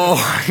get to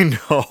Oh, I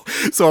know.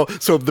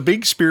 So the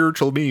big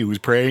spiritual me who's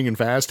praying and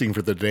fasting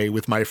for the day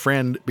with my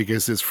friend,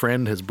 because his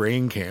friend has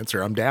brain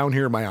cancer. I'm down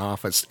here in my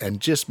office, and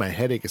just my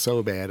headache is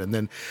so bad. And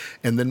then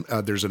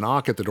there's a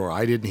knock at the door.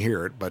 I didn't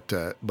hear it, but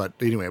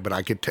anyway, but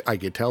I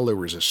could tell there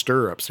was a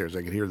stir upstairs.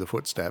 I could hear the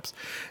footsteps,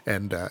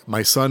 and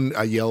my son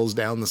yells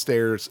down the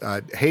stairs,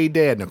 "Hey,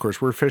 Dad!" And of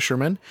course we're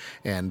fishermen,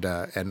 and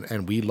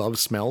we love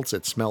smelts.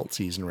 It's smelt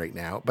season right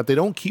now, but they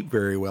don't keep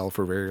very well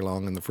for very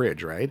long in the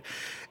fridge, right?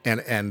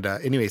 And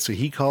anyway, so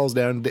he calls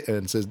down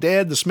and says,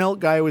 "Dad, the smelt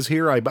guy was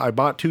here. I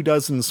bought 2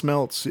 dozen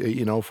smelts,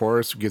 for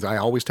us," because I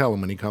always tell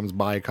him when he comes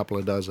by a couple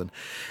of dozen,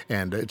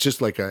 and it's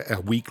just like a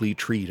weekly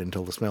treat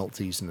until the smelt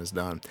season is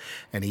done.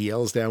 And he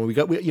yells down,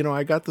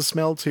 I got the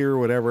smelts here or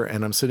whatever.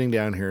 And I'm sitting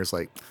down here. It's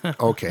like,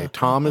 okay,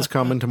 Tom is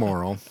coming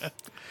tomorrow.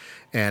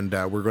 And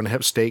we're going to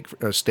have steak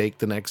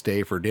the next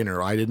day for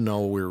dinner. I didn't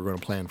know we were going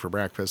to plan for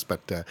breakfast,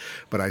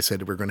 but I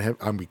said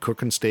I'm be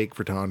cooking steak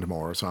for Tom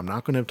tomorrow, so I'm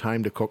not going to have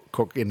time to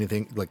cook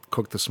anything, like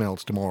cook the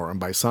smelts tomorrow. And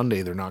by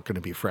Sunday, they're not going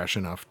to be fresh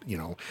enough.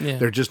 Yeah.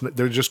 They're just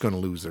going to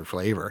lose their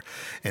flavor.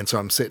 And so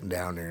I'm sitting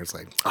down there. It's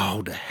like,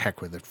 oh, the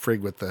heck with it, frig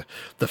with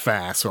the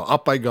fast. So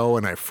up I go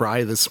and I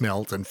fry the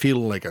smelt and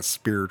feeling like a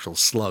spiritual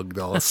slug,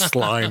 though, a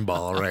slime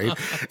ball, right?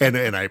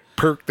 And I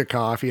perked the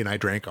coffee and I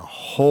drank a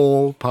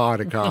whole pot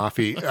of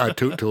coffee.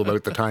 Till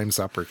about the time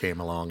supper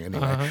came along.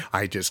 Anyway,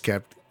 I just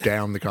kept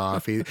down the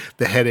coffee.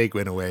 The headache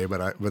went away,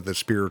 but the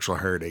spiritual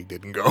heartache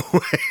didn't go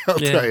away. I'll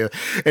tell you.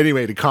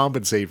 Anyway, to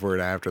compensate for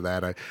it after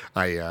that,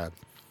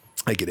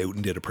 I get out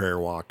and did a prayer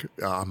walk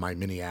on my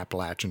mini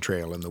Appalachian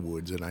Trail in the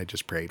woods, and I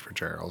just prayed for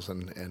Charles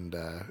and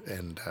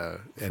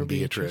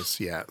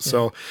Beatrice. Yeah.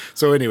 So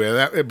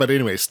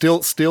anyway,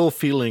 still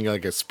feeling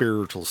like a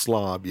spiritual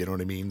slob. You know what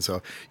I mean?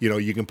 So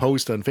you can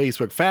post on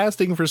Facebook,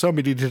 fasting for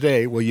somebody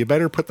today. Well, you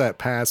better put that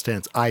past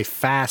tense. I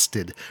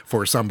fasted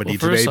for somebody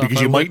today, off,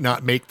 because you might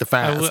not make the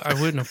fast. I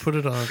wouldn't have put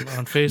it on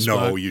Facebook.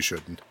 No, you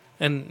shouldn't.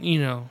 And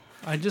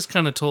I just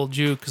kind of told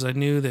you because I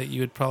knew that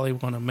you would probably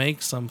want to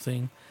make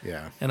something.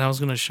 Yeah. And I was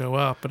going to show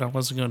up, and I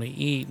wasn't going to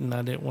eat, and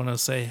I didn't want to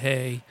say,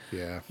 hey,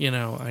 yeah,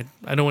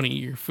 I don't want to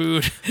eat your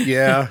food.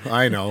 Yeah,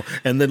 I know.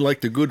 And then,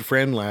 like the good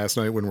friend last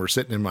night, when we're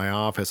sitting in my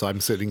office,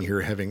 I'm sitting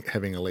here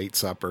having a late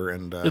supper,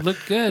 and it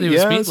looked good. It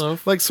was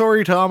meatloaf. Like,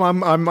 sorry, Tom,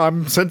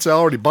 I'm since I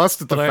already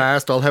busted the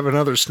fast, I'll have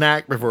another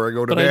snack before I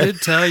go to bed. But I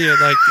did tell you,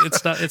 like,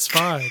 it's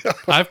fine.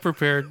 I've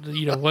prepared,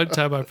 one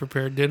time I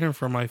prepared dinner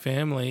for my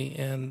family,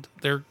 and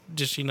they're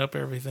dishing up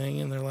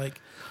everything, and they're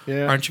like,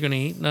 yeah, aren't you going to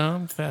eat? No,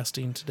 I'm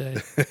fasting today.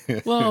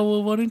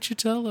 well, why didn't you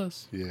tell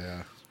us?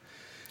 Yeah.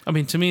 I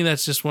mean, to me,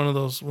 that's just one of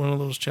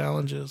those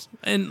challenges.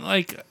 And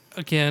like,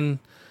 again,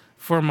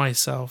 for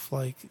myself,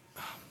 like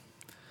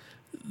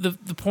the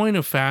point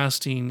of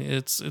fasting,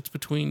 it's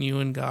between you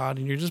and God,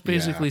 and you're just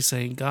basically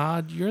saying,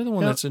 God, you're the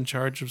one that's in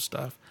charge of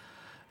stuff.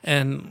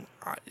 And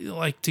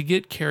like, to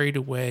get carried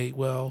away,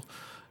 well,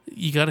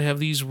 you got to have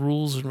these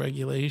rules and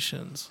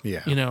regulations.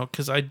 Yeah. You know,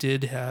 because I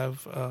did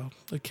have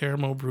a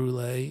caramel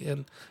brulee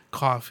and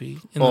coffee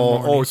in the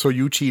morning. Oh, so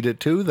you cheated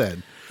too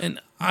then? And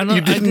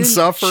You didn't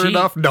suffer cheat.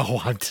 enough?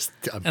 No, I'm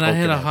And I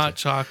had a poking at hot you.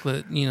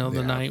 chocolate, you know,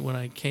 the night when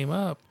I came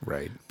up.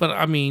 Right. But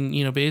I mean,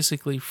 you know,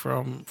 basically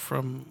from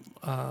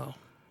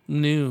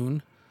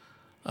noon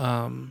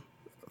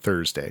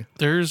Thursday.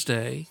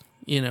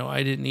 you know,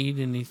 I didn't eat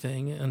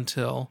anything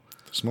until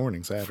This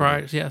morning,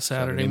 Saturday.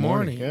 Saturday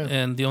morning. Yeah.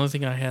 And the only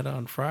thing I had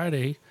on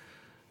Friday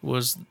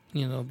was,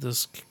 you know,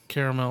 this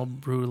caramel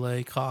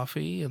brulee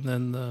coffee and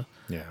then the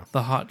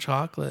hot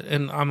chocolate.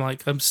 And I'm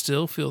like, I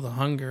still feel the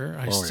hunger.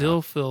 I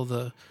still feel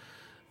the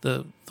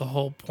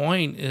whole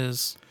point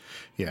is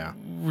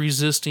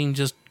resisting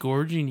just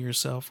gorging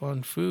yourself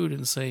on food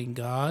and saying,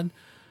 God,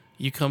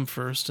 you come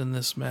first in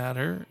this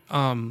matter.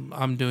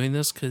 I'm doing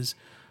this because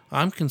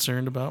I'm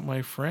concerned about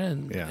my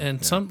friend. Yeah,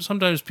 and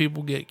sometimes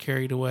people get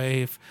carried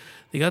away if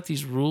they got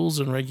these rules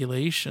and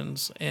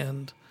regulations.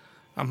 And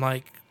I'm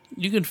like,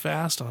 you can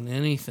fast on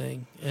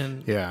anything.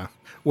 And yeah.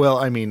 Well,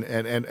 I mean,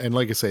 and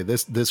like I say,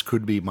 this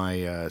could be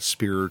my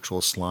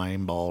spiritual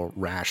slime ball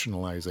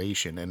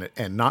rationalization,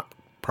 and not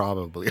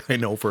probably. I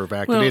know for a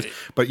fact Well, it is.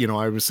 But you know,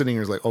 I was sitting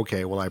here like,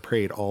 okay, well, I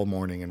prayed all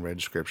morning and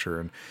read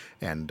scripture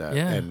and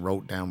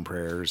wrote down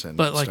prayers and.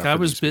 But like stuff I for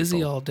was these busy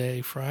people. all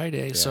day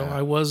Friday, so Yeah.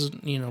 I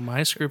wasn't, you know,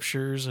 my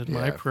scriptures and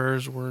my Yeah.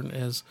 prayers weren't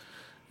as,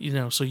 you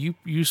know, so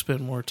you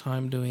spent more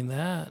time doing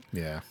that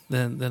Yeah.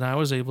 than I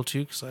was able to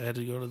because I had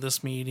to go to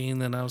this meeting,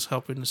 then I was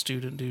helping a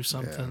student do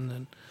something,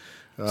 and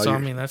so I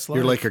mean that's You're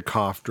life. like a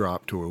cough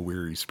drop to a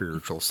weary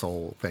spiritual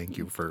soul. Thank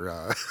you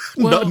for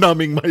Well,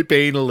 numbing my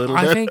pain a little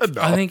I bit. think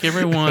No. I think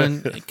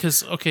everyone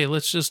because okay,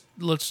 let's just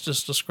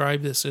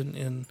describe this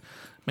in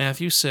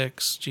Matthew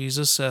 6.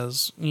 Jesus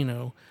says, you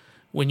know,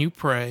 when you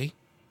pray,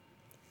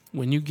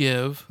 when you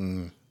give,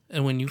 and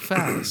when you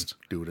fast,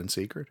 do it in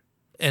secret.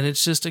 and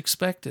it's just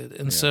expected,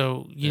 and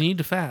so you need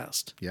to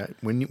fast. Yeah,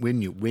 when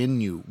you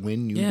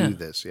Yeah. do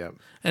this, yeah,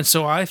 And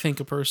so I think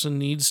a person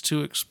needs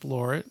to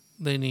explore it.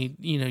 They need,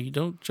 you know, you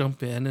don't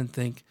jump in and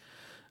think,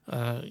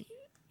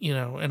 you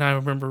know, and I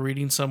remember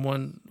reading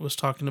someone was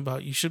talking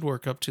about you should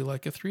work up to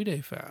like a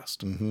 3-day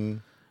fast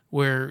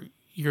where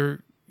you're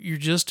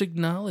just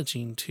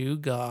acknowledging to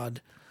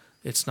God.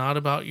 It's not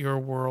about your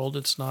world.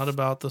 It's not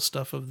about the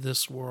stuff of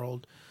this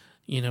world.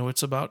 You know,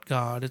 it's about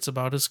God. It's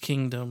about his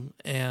kingdom.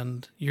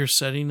 And you're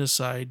setting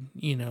aside,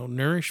 you know,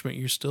 nourishment.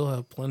 You still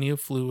have plenty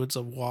of fluids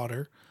of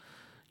water,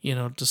 you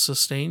know, to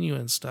sustain you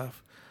and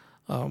stuff.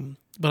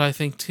 But I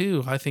think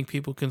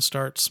people can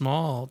start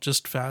small,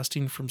 just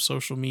fasting from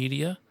social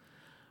media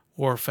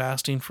or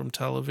fasting from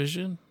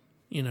television,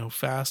 you know,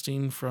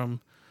 fasting from,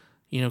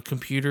 you know,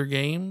 computer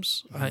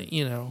games.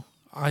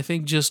 I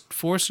think just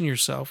forcing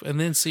yourself and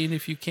then seeing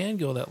if you can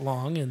go that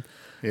long and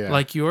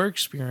like your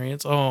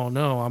experience. Oh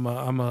no,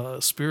 I'm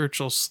a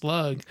spiritual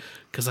slug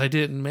because I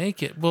didn't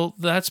make it. Well,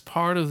 that's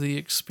part of the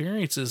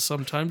experiences.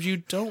 Sometimes you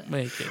don't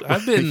make it.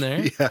 I've been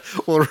there. Yeah.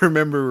 Well,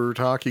 remember we were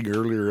talking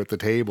earlier at the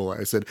table.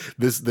 I said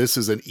this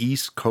is an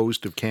East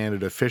Coast of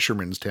Canada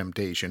fisherman's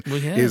temptation. Well,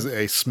 yeah. Is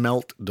a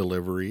smelt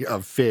delivery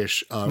of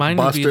fish. Mine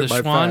would be busted the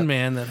by Schwan fat.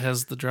 man that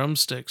has the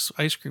drumsticks,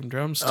 ice cream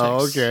drumsticks.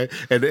 Oh, okay.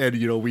 And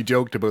you know, we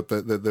joked about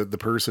the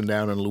person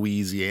down in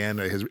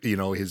Louisiana.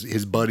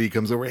 His buddy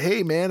comes over.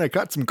 Hey man, I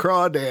got some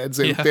crawdads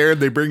out there. And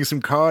they bring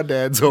some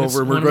crawdads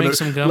over. Wanna make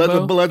some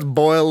gumbo? let's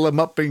boil them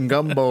up in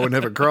gumbo and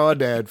have a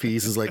crawdad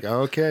feast. It's like,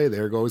 okay,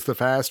 there goes the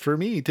fast for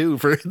me too.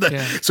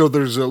 Yeah. So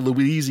there's a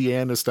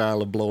Louisiana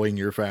style of blowing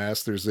your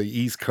fast. There's the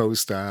East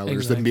Coast style.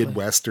 There's the Exactly.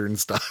 Midwestern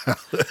style.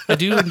 I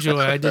do enjoy,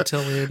 I did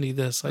tell Andy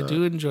this, I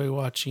do enjoy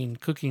watching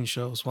cooking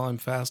shows while I'm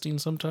fasting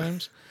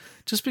sometimes.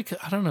 Just because,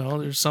 I don't know,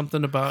 there's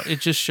something about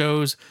it just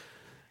shows,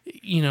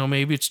 you know,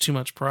 maybe it's too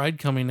much pride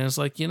coming in. It's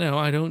like, you know,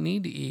 I don't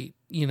need to eat,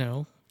 you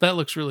know, that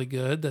looks really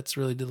good. That's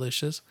really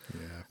delicious.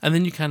 Yeah. And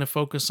then you kind of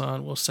focus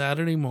on, well,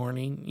 Saturday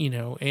morning, you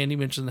know, Andy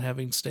mentioned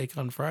having steak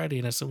on Friday.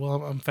 And I said,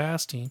 well, I'm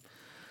fasting,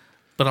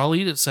 but I'll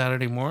eat it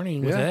Saturday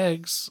morning with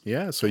eggs.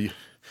 Yeah. So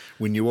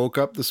when you woke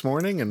up this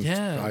morning and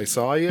I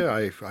saw you,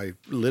 I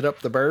lit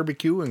up the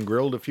barbecue and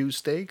grilled a few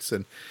steaks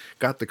and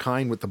got the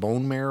kind with the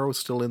bone marrow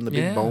still in the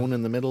big bone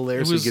in the middle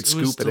there. So you could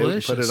scoop it out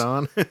and put it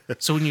on.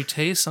 So when you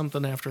taste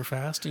something after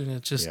fasting,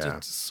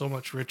 it's so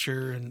much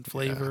richer in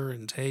flavor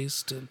and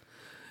taste. And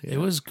it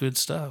was good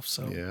stuff.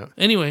 So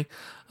anyway,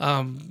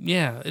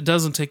 it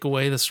doesn't take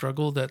away the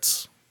struggle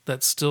that's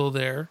still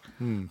there.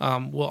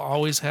 We'll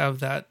always have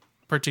that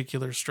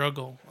particular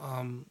struggle.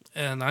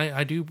 And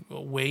I do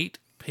wait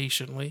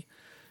patiently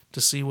to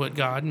see what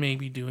God may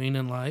be doing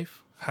in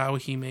life, how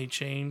he may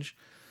change,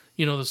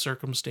 you know, the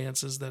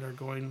circumstances that are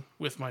going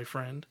with my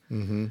friend.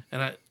 Mm-hmm.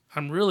 And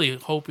I'm really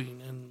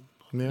hoping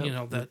you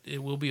know, that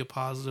it will be a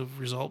positive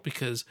result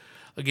because,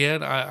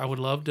 again, I would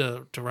love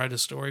to write a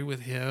story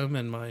with him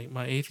and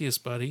my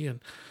atheist buddy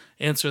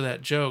answer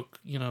that joke.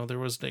 There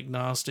was an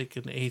agnostic,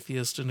 an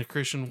atheist, and a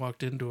Christian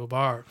walked into a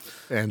bar.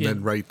 And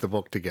then write the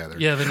book together.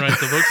 Yeah, then write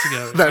the book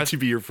together. That should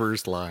be your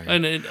first line.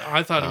 And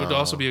I thought it would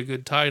also be a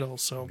good title.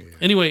 So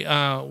anyway,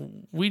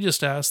 we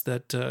just ask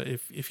that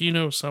if you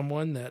know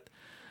someone that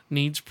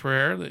needs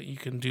prayer, that you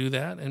can do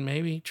that and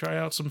maybe try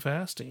out some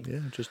fasting. Yeah,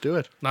 just do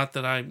it. Not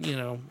that I'm,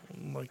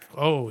 like,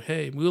 oh,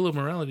 hey, wheel of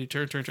morality,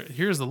 turn.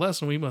 Here's the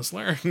lesson we must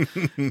learn,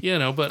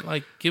 but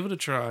like, give it a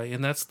try.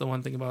 And that's the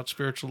one thing about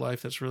spiritual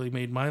life that's really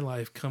made my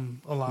life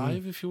come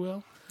alive, if you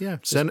will. Yeah,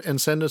 send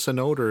us a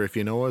note, or if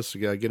you know us,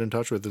 get in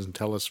touch with us and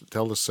tell us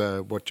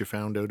what you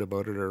found out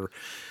about it, or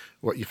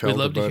what you felt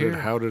about it.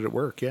 How did it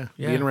work? Yeah, it'd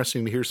be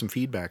interesting to hear some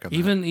feedback on that.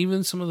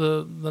 Even some of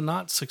the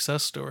not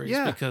success stories,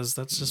 because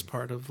that's just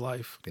part of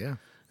life. Yeah,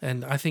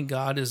 and I think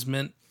God is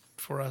meant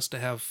for us to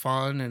have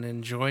fun and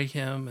enjoy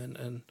Him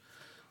and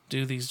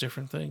do these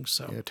different things.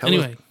 So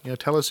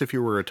tell us if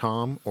you were a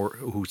Tom or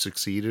who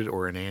succeeded,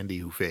 or an Andy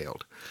who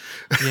failed.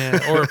 Yeah,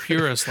 or a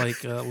purist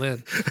like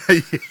Lynn.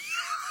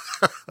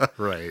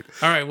 Right.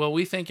 All right. Well,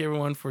 we thank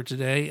everyone for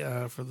today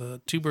for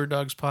the Two Bird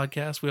Dogs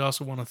podcast. We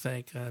also want to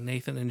thank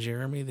Nathan and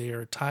Jeremy. They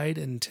are Tide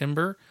and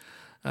Timber.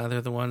 They're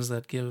the ones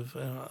that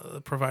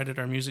provided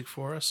our music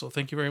for us. So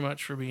thank you very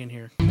much for being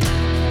here. Take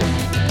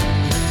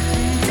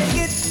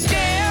it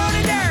down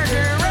a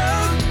darker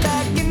road,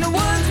 back in the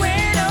woods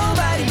where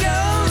nobody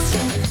goes,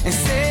 and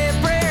say a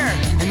prayer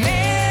and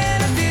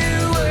then a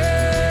few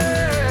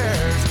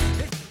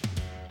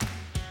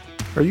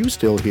words. Are you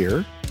still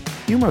here?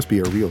 You must be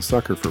a real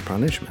sucker for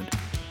punishment.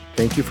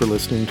 Thank you for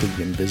listening to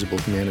the Invisible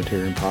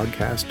Humanitarian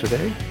podcast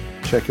today.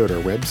 Check out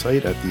our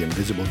website at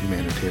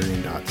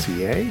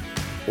theinvisiblehumanitarian.ca,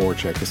 or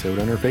check us out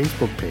on our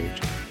Facebook page.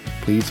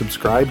 Please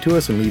subscribe to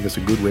us and leave us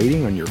a good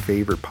rating on your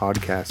favorite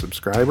podcast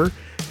subscriber.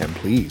 And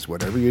please,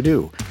 whatever you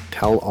do,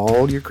 tell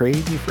all your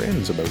crazy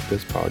friends about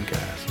this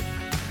podcast.